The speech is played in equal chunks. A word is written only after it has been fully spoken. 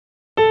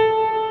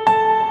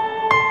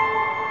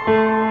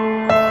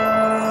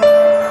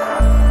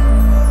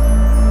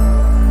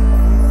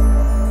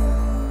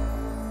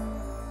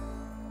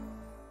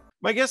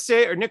My guests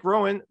today are Nick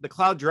Rowan, the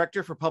Cloud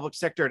Director for Public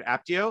Sector at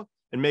Apptio,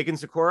 and Megan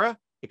Sikora,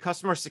 a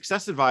Customer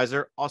Success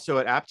Advisor also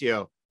at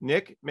Apptio.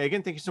 Nick,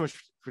 Megan, thank you so much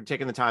for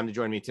taking the time to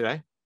join me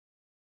today.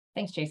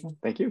 Thanks, Jason.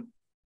 Thank you.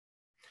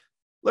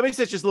 Let me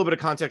set just a little bit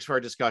of context for our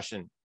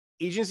discussion.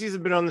 Agencies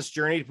have been on this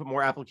journey to put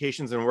more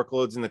applications and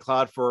workloads in the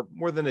cloud for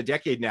more than a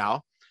decade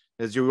now.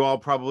 As you all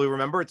probably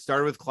remember, it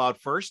started with Cloud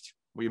First.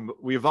 We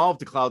evolved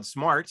to Cloud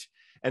Smart.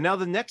 And now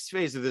the next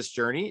phase of this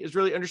journey is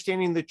really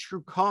understanding the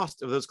true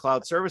cost of those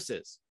cloud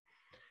services.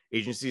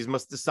 Agencies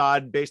must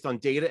decide based on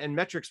data and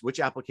metrics which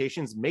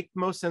applications make the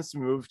most sense to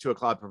move to a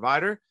cloud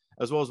provider,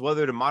 as well as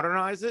whether to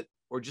modernize it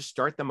or just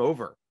start them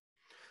over.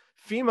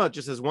 FEMA,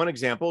 just as one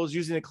example, is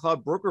using a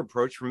cloud broker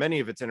approach for many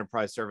of its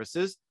enterprise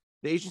services.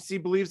 The agency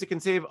believes it can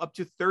save up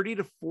to 30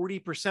 to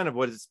 40% of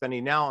what it's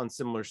spending now on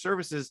similar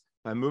services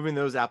by moving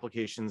those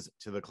applications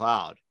to the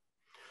cloud.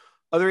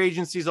 Other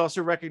agencies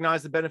also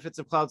recognize the benefits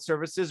of cloud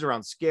services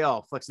around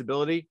scale,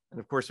 flexibility, and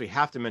of course, we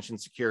have to mention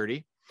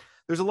security.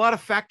 There's a lot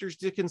of factors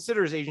to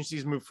consider as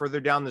agencies move further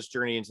down this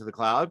journey into the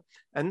cloud.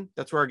 And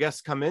that's where our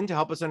guests come in to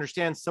help us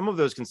understand some of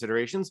those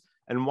considerations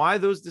and why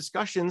those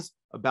discussions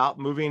about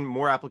moving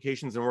more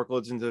applications and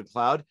workloads into the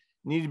cloud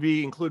need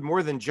to include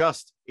more than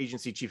just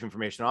agency chief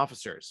information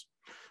officers.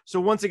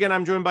 So once again,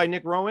 I'm joined by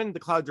Nick Rowan, the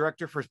Cloud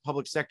Director for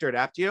Public Sector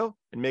at Apptio,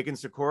 and Megan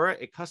Sikora,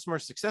 a Customer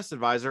Success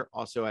Advisor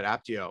also at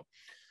Apptio.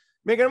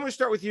 Megan, I'm going to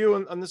start with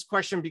you on this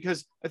question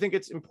because I think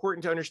it's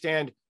important to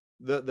understand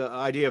the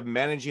idea of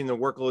managing the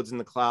workloads in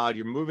the cloud.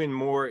 You're moving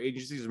more,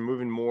 agencies are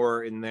moving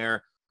more in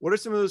there. What are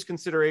some of those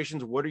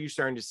considerations? What are you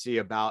starting to see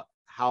about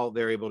how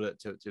they're able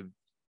to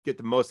get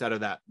the most out of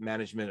that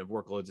management of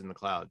workloads in the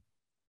cloud?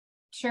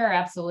 Sure,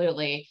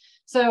 absolutely.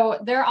 So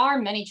there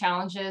are many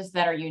challenges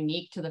that are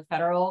unique to the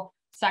federal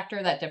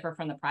sector that differ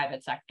from the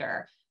private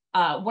sector.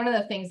 One of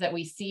the things that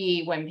we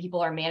see when people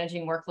are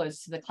managing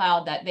workloads to the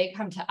cloud that they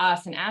come to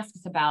us and ask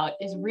us about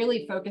is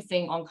really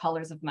focusing on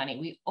colors of money.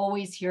 We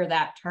always hear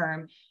that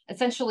term,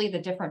 essentially the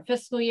different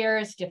fiscal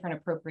years, different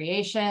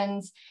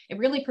appropriations. It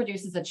really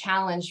produces a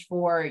challenge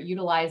for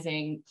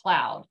utilizing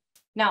cloud.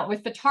 Now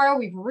with FITARA,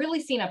 we've really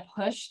seen a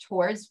push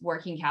towards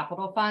working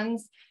capital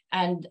funds.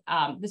 And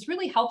this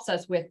really helps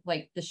us with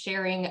like the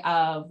sharing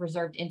of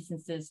reserved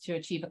instances to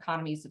achieve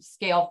economies of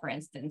scale, for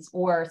instance,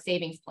 or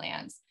savings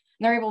plans.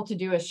 They're able to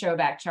do a show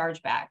back,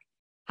 charge back.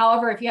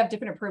 However, if you have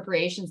different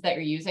appropriations that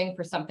you're using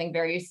for something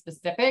very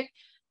specific,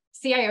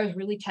 CIOs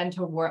really tend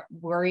to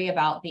worry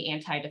about the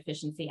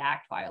Anti-Deficiency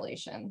Act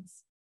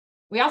violations.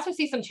 We also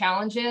see some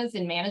challenges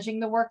in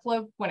managing the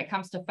workload when it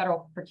comes to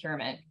federal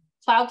procurement.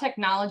 Cloud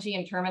technology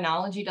and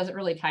terminology doesn't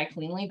really tie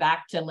cleanly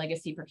back to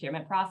legacy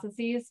procurement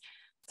processes.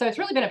 So it's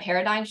really been a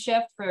paradigm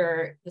shift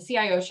for the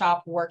CIO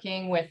shop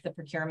working with the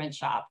procurement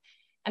shop.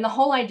 And the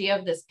whole idea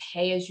of this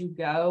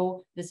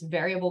pay-as-you-go, this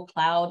variable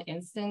cloud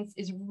instance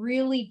is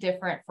really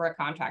different for a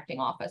contracting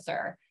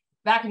officer.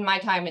 Back in my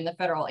time in the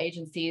federal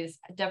agencies,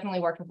 I definitely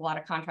worked with a lot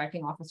of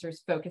contracting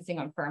officers focusing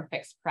on firm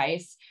fixed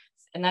price,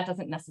 and that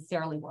doesn't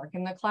necessarily work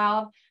in the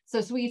cloud. So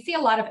we see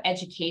a lot of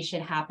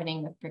education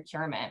happening with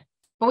procurement.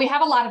 But we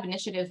have a lot of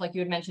initiatives, like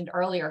you had mentioned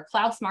earlier.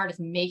 Cloud Smart is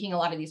making a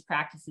lot of these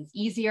practices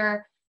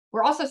easier.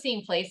 We're also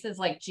seeing places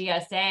like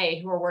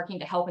GSA who are working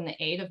to help in the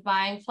aid of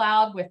buying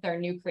cloud with their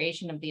new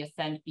creation of the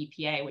Ascend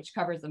BPA, which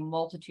covers a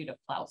multitude of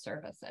cloud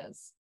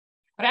services.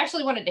 But I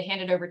actually wanted to hand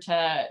it over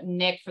to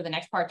Nick for the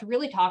next part to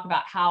really talk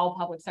about how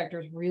public sector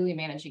is really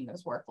managing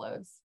those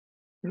workloads.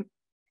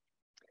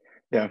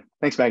 Yeah,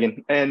 thanks,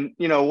 Megan. And,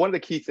 one of the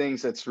key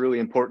things that's really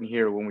important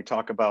here when we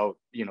talk about,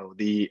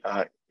 the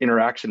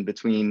interaction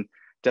between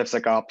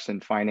DevSecOps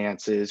and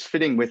finance is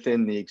fitting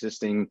within the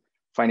existing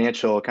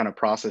financial kind of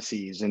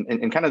processes and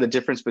kind of the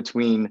difference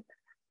between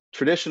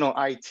traditional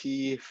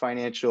IT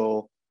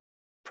financial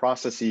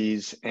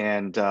processes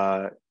and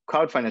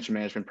cloud financial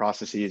management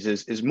processes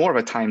is more of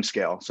a time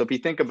scale. So if you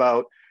think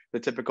about the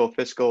typical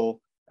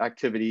fiscal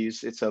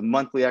activities, it's a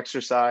monthly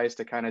exercise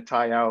to kind of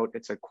tie out,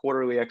 it's a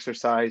quarterly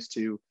exercise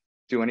to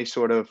do any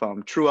sort of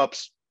true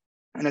ups,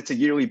 and it's a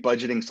yearly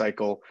budgeting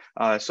cycle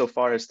so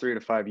far as 3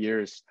 to 5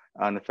 years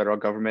in the federal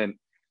government.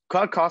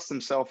 Cloud costs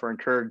themselves are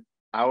incurred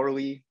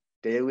hourly,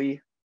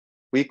 daily,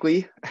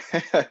 weekly.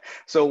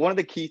 So one of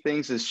the key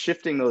things is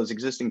shifting those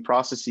existing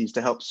processes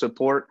to help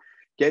support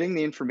getting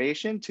the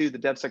information to the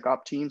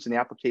DevSecOps teams and the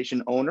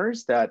application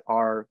owners that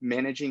are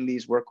managing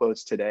these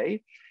workloads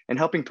today, and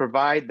helping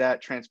provide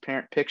that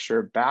transparent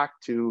picture back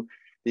to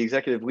the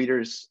executive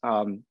leaders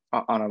on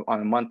a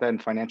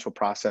month-end financial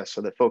process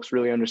so that folks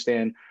really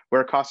understand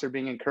where costs are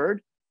being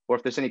incurred or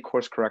if there's any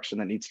course correction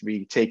that needs to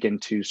be taken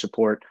to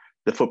support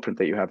the footprint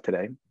that you have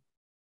today.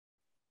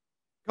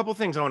 A couple of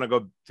things I want to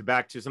go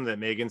back to something that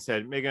Megan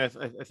said. Megan,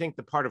 I think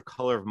the part of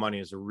color of money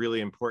is a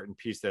really important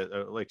piece that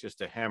I'd like just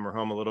to hammer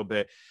home a little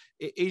bit.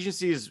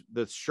 Agencies,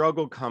 the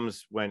struggle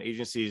comes when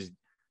agencies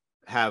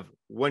have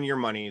 1 year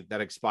money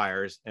that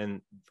expires,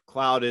 and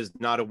cloud is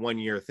not a 1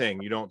 year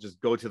thing. You don't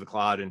just go to the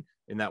cloud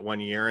in that 1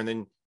 year and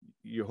then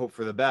you hope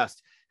for the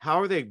best. how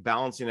are they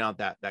balancing out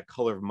that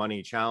color of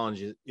money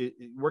challenge?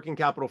 Working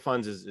capital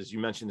funds, as you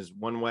mentioned, is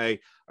one way.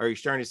 Are you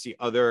starting to see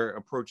other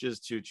approaches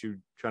to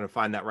trying to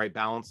find that right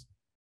balance?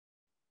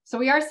 So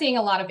we are seeing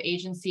a lot of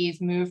agencies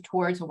move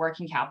towards a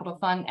working capital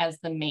fund as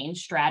the main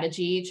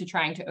strategy to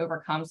trying to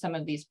overcome some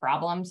of these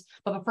problems.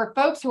 But for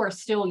folks who are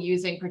still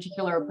using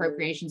particular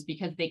appropriations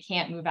because they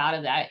can't move out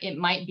of that, it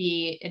might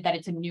be that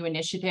it's a new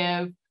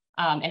initiative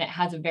and it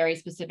has a very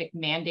specific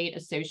mandate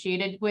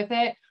associated with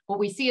it. What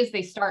we see is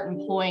they start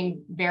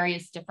employing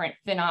various different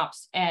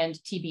FinOps and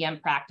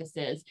TBM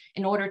practices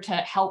in order to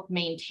help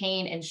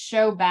maintain and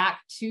show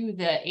back to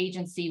the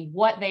agency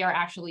what they are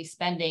actually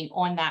spending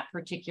on that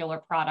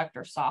particular product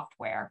or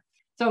software.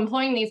 So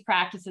employing these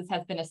practices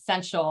has been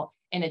essential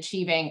in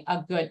achieving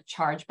a good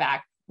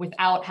chargeback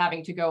without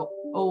having to go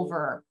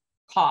over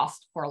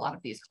cost for a lot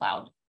of these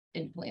cloud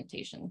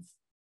implementations.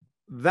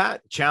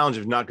 That challenge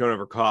of not going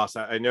over costs,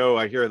 I know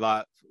I hear a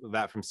lot of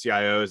that from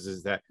CIOs,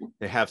 is that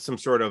they have some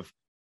sort of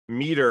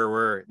meter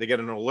where they get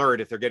an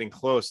alert if they're getting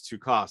close to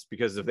cost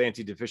because of the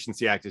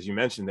Anti-Deficiency Act, as you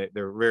mentioned.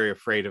 They're very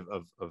afraid of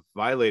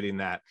violating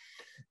that.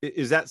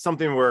 Is that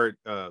something where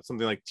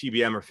something like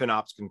TBM or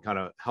FinOps can kind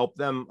of help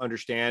them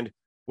understand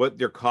what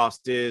their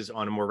cost is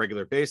on a more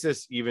regular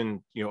basis?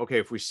 Even, okay,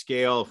 if we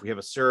scale, if we have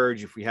a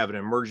surge, if we have an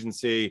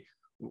emergency,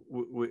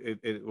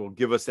 it will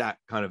give us that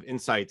kind of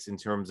insights in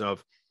terms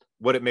of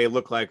what it may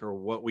look like or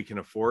what we can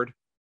afford?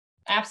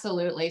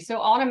 Absolutely. So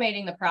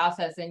automating the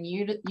process and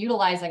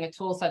utilizing a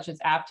tool such as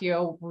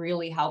Apptio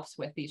really helps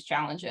with these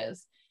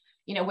challenges.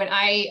 When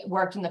I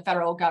worked in the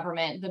federal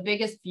government, the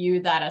biggest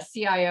view that a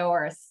CIO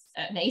or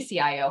an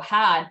ACIO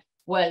had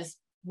was,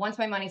 once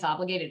my money's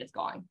obligated, it's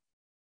gone,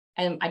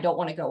 and I don't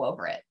want to go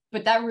over it.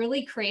 But that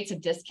really creates a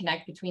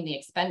disconnect between the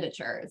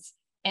expenditures.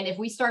 And if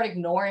we start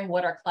ignoring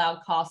what our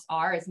cloud costs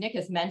are, as Nick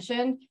has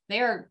mentioned,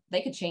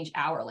 they could change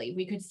hourly.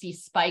 We could see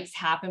spikes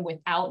happen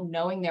without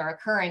knowing they're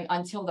occurring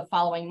until the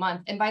following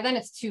month. And by then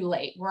it's too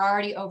late. We're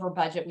already over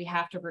budget. We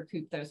have to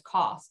recoup those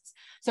costs.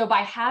 So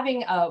by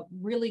having a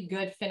really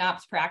good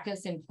FinOps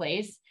practice in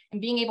place and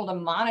being able to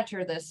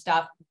monitor this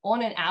stuff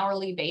on an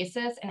hourly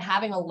basis and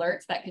having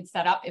alerts that could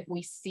set up if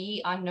we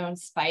see unknown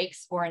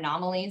spikes or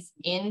anomalies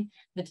in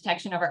the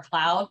detection of our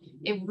cloud,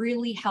 it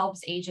really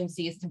helps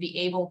agencies to be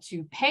able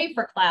to pay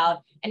for cloud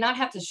and not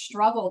have to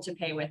struggle to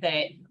pay with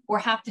it or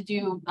have to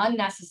do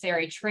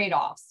unnecessary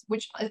trade-offs,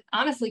 which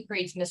honestly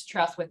creates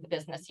mistrust with the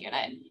business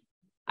unit.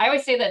 I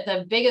always say that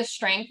the biggest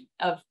strength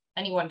of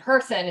any one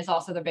person is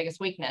also their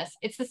biggest weakness.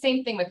 It's the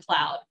same thing with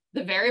cloud.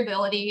 The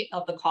variability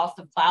of the cost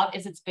of cloud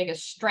is its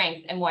biggest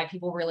strength and why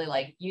people really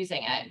like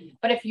using it.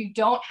 But if you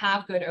don't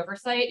have good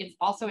oversight, it's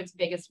also its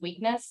biggest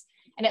weakness,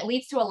 and it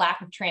leads to a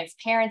lack of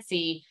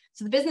transparency.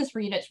 So the business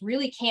units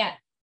really can't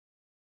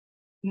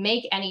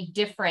make any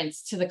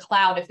difference to the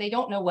cloud if they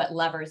don't know what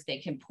levers they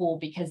can pull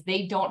because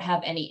they don't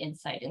have any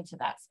insight into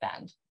that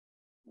spend.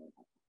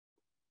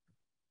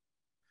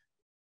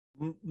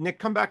 Nick,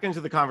 come back into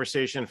the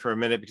conversation for a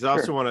minute, because I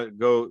also want to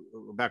go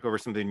back over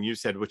something you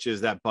said, which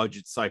is that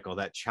budget cycle,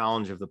 that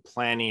challenge of the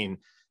planning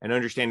and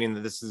understanding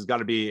that this has got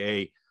to be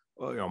a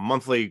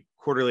monthly,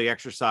 quarterly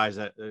exercise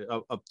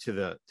up to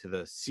the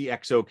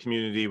CXO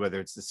community, whether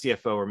it's the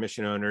CFO or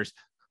mission owners,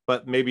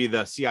 but maybe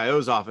the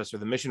CIO's office or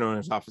the mission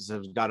owner's office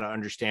has got to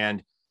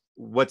understand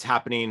what's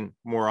happening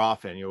more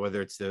often,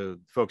 whether it's the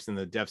folks in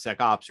the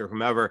DevSecOps or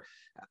whomever.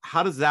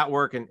 How does that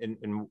work? And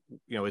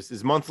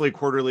is monthly,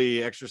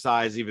 quarterly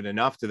exercise even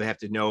enough? Do they have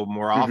to know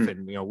more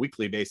often,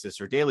 weekly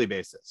basis or daily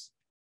basis?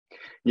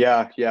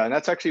 Yeah. And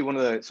that's actually one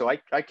of the, so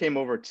I came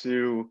over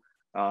to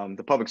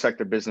the public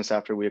sector business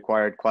after we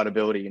acquired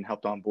Cloudability and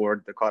helped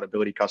onboard the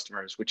Cloudability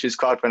customers, which is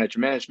cloud financial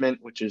management,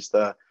 which is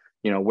the,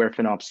 where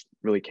FinOps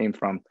really came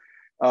from.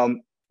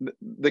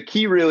 The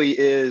key really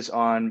is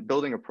on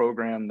building a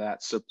program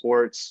that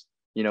supports,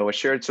 a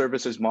shared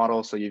services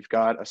model. So you've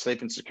got a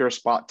safe and secure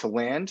spot to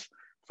land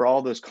for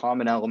all those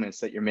common elements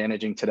that you're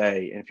managing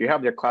today. And if you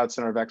have your cloud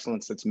center of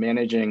excellence that's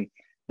managing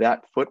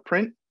that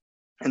footprint,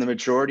 and the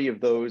majority of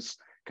those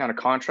kind of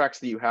contracts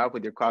that you have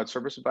with your cloud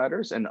service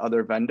providers and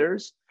other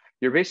vendors,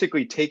 you're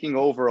basically taking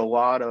over a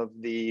lot of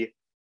the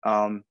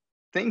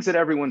things that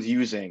everyone's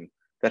using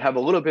that have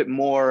a little bit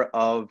more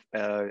of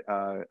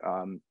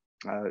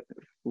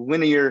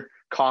linear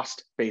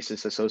cost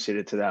basis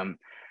associated to them.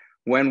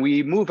 When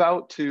we move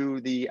out to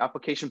the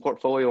application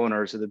portfolio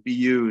owners or the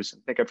BUs, I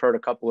think I've heard a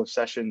couple of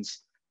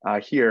sessions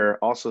here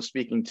also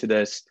speaking to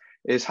this,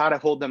 is how to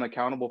hold them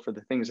accountable for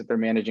the things that they're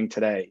managing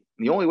today.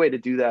 And the only way to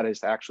do that is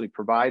to actually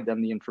provide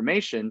them the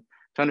information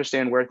to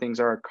understand where things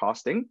are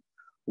costing,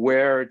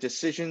 where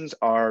decisions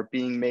are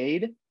being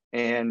made,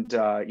 and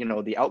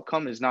the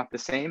outcome is not the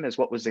same as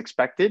what was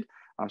expected.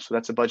 So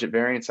that's a budget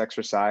variance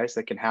exercise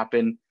that can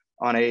happen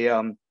on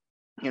a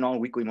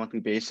weekly, monthly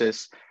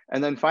basis.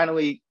 And then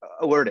finally,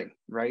 alerting,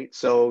 right?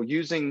 So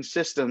using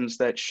systems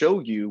that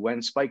show you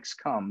when spikes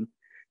come,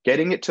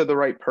 getting it to the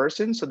right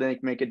person so they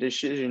can make a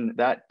decision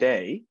that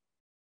day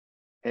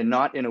and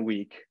not in a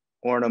week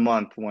or in a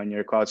month when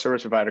your cloud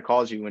service provider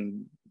calls you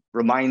and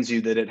reminds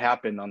you that it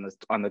happened on the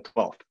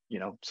 12th, you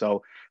know.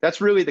 So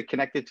that's really the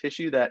connective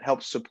tissue that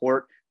helps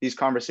support these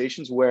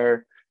conversations,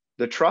 where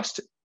the trust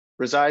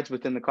resides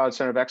within the Cloud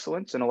Center of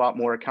Excellence, and a lot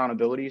more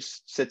accountability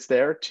sits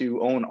there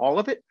to own all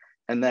of it,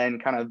 and then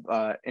kind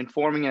of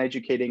informing and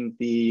educating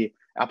the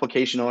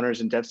application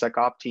owners and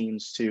DevSecOps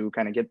teams to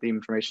kind of get the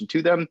information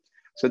to them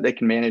so that they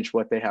can manage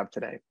what they have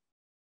today.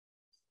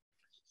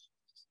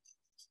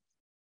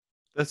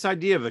 This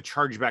idea of a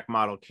chargeback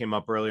model came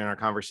up earlier in our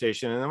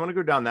conversation, and I want to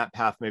go down that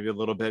path maybe a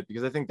little bit,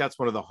 because I think that's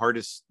one of the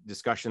hardest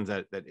discussions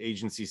that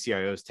agency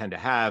CIOs tend to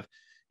have,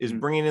 is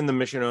bringing in the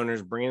mission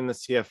owners, bringing in the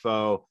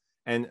CFO,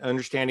 and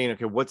understanding,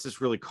 okay, what's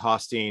this really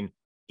costing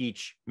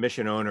each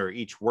mission owner,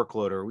 each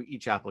workload, or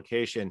each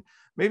application?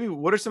 Maybe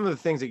what are some of the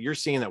things that you're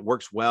seeing that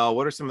works well?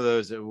 What are some of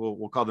those that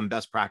we'll call them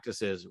best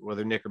practices,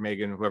 whether Nick or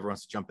Megan, whoever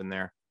wants to jump in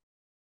there?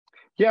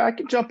 Yeah, I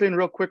can jump in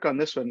real quick on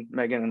this one,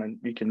 Megan, and then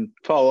you can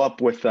follow up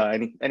with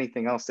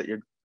anything else that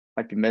you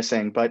might be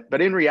missing.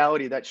 But in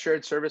reality, that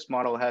shared service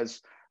model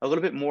has a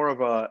little bit more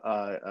of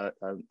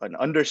an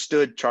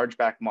understood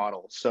chargeback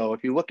model. So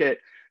if you look at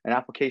an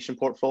application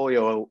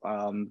portfolio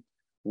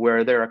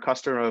where they're a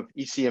customer of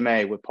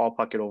ECMA with Paul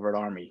Puckett over at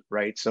Army,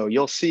 right? So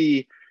you'll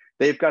see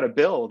they've got a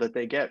bill that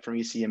they get from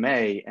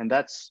ECMA, and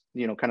that's,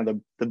 you know, kind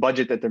of the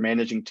budget that they're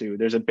managing to.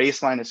 There's a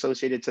baseline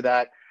associated to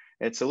that.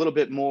 It's a little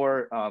bit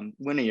more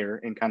linear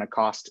in kind of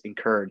cost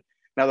incurred.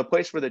 Now, the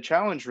place where the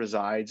challenge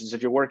resides is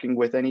if you're working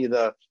with any of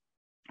the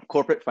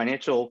corporate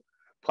financial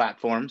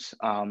platforms,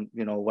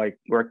 you know, like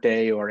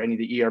Workday or any of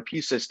the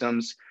ERP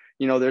systems,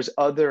 you know, there's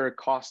other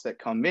costs that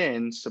come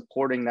in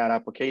supporting that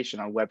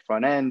application on web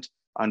front end,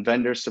 on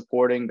vendors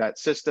supporting that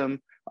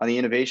system, on the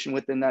innovation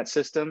within that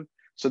system.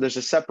 So there's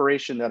a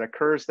separation that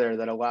occurs there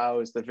that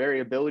allows the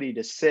variability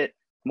to sit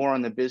more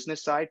on the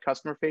business side,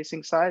 customer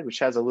facing side, which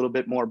has a little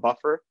bit more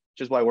buffer,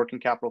 which is why working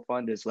capital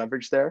fund is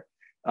leveraged there.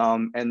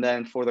 And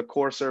then for the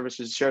core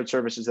services, shared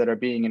services that are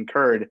being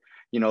incurred,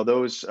 you know,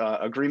 those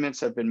agreements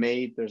have been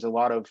made. There's a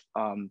lot of,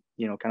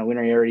 you know, kind of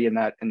linearity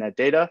in that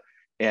data,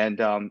 and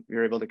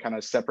you're able to kind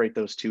of separate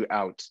those two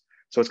out.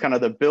 So it's kind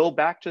of the bill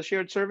back to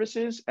shared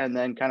services, and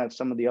then kind of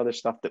some of the other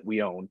stuff that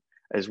we own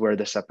is where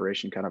the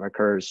separation kind of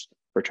occurs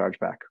for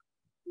chargeback.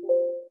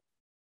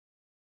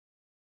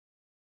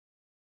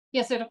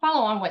 Yeah, so to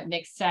follow on what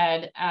Nick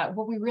said,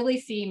 what we really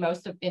see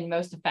in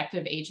most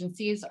effective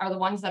agencies are the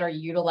ones that are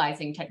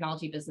utilizing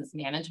technology business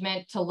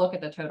management to look at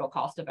the total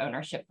cost of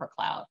ownership for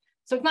cloud.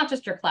 So it's not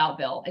just your cloud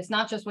bill. It's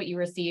not just what you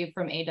receive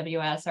from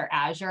AWS or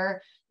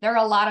Azure. There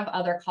are a lot of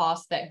other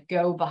costs that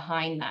go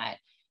behind that.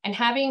 And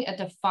having a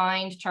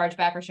defined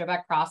chargeback or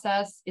showback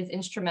process is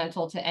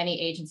instrumental to any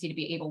agency to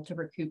be able to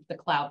recoup the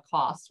cloud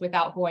costs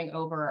without going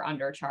over or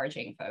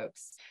undercharging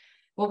folks.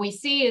 What we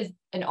see is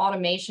an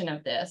automation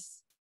of this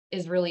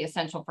is really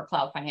essential for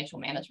cloud financial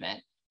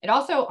management. It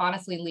also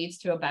honestly leads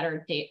to a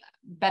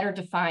better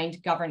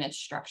defined governance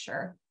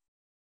structure.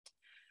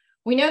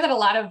 We know that a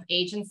lot of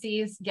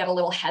agencies get a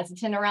little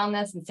hesitant around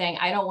this and saying,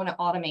 I don't want to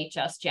automate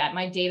just yet.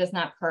 My data's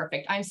not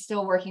perfect. I'm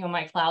still working on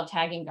my cloud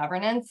tagging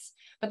governance.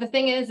 But the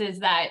thing is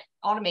that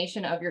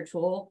automation of your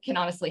tool can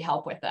honestly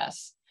help with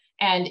this.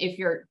 And if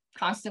you're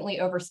constantly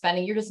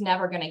overspending, you're just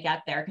never going to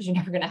get there because you're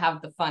never going to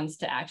have the funds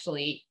to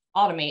actually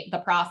automate the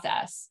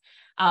process.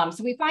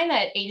 So we find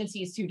that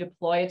agencies who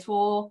deploy a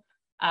tool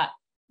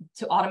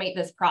to automate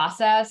this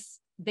process,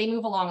 they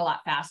move along a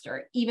lot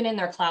faster, even in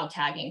their cloud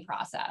tagging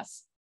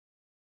process.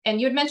 And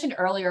you had mentioned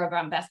earlier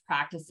about best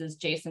practices,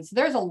 Jason. So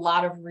there's a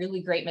lot of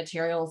really great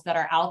materials that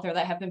are out there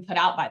that have been put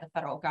out by the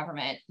federal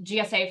government.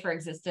 GSA, for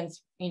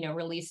instance, you know,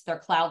 released their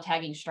cloud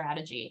tagging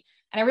strategy.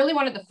 And I really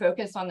wanted to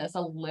focus on this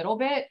a little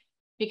bit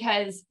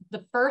because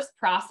the first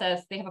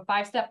process, they have a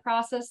 5-step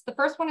process. The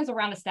first one is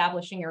around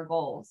establishing your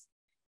goals.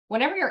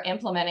 Whenever you're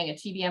implementing a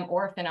TBM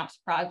or a FinOps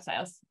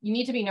process, you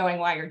need to be knowing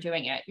why you're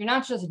doing it. You're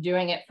not just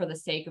doing it for the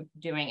sake of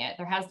doing it.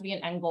 There has to be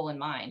an end goal in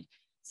mind.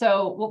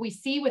 So what we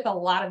see with a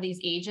lot of these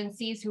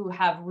agencies who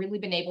have really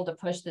been able to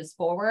push this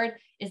forward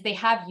is they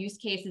have use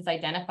cases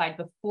identified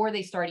before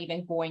they start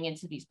even going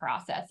into these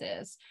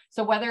processes.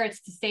 So whether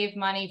it's to save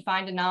money,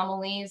 find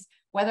anomalies,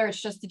 whether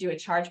it's just to do a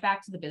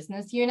chargeback to the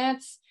business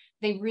units,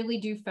 they really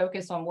do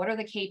focus on what are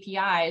the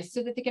KPIs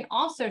so that they can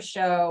also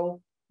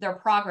show their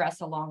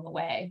progress along the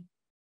way.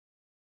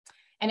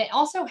 And it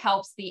also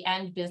helps the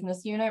end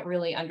business unit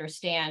really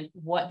understand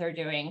what they're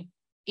doing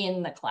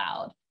in the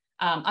cloud.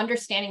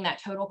 Understanding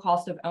that total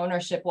cost of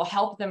ownership will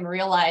help them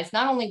realize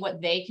not only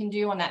what they can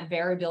do on that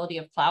variability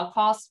of cloud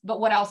costs, but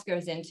what else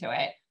goes into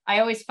it. I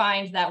always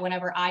find that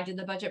whenever I did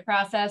the budget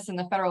process in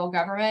the federal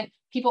government,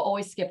 people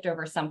always skipped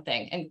over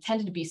something, and it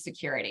tended to be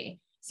security.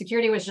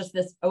 Security was just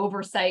this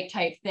oversight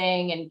type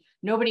thing and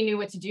nobody knew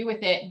what to do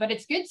with it, but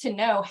it's good to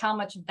know how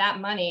much of that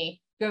money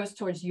goes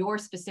towards your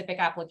specific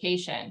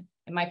application.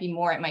 It might be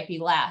more, it might be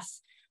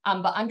less.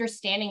 But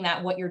understanding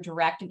that what your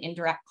direct and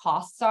indirect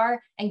costs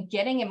are and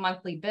getting a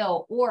monthly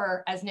bill,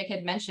 or as Nick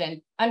had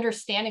mentioned,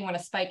 understanding when a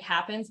spike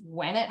happens,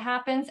 when it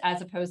happens,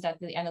 as opposed to at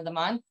the end of the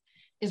month,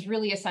 is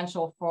really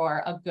essential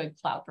for a good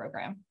cloud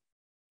program.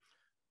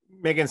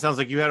 Megan, sounds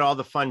like you had all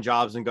the fun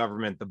jobs in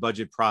government, the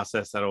budget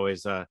process that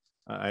always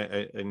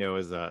I know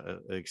is an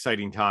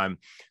exciting time.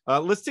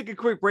 Let's take a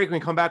quick break. When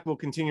we come back, we'll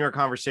continue our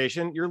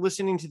conversation. You're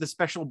listening to the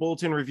special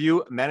bulletin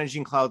review,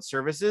 Managing Cloud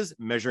Services,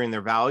 Measuring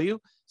Their Value,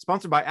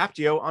 sponsored by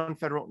Apptio on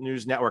Federal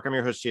News Network. I'm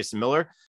your host, Jason Miller.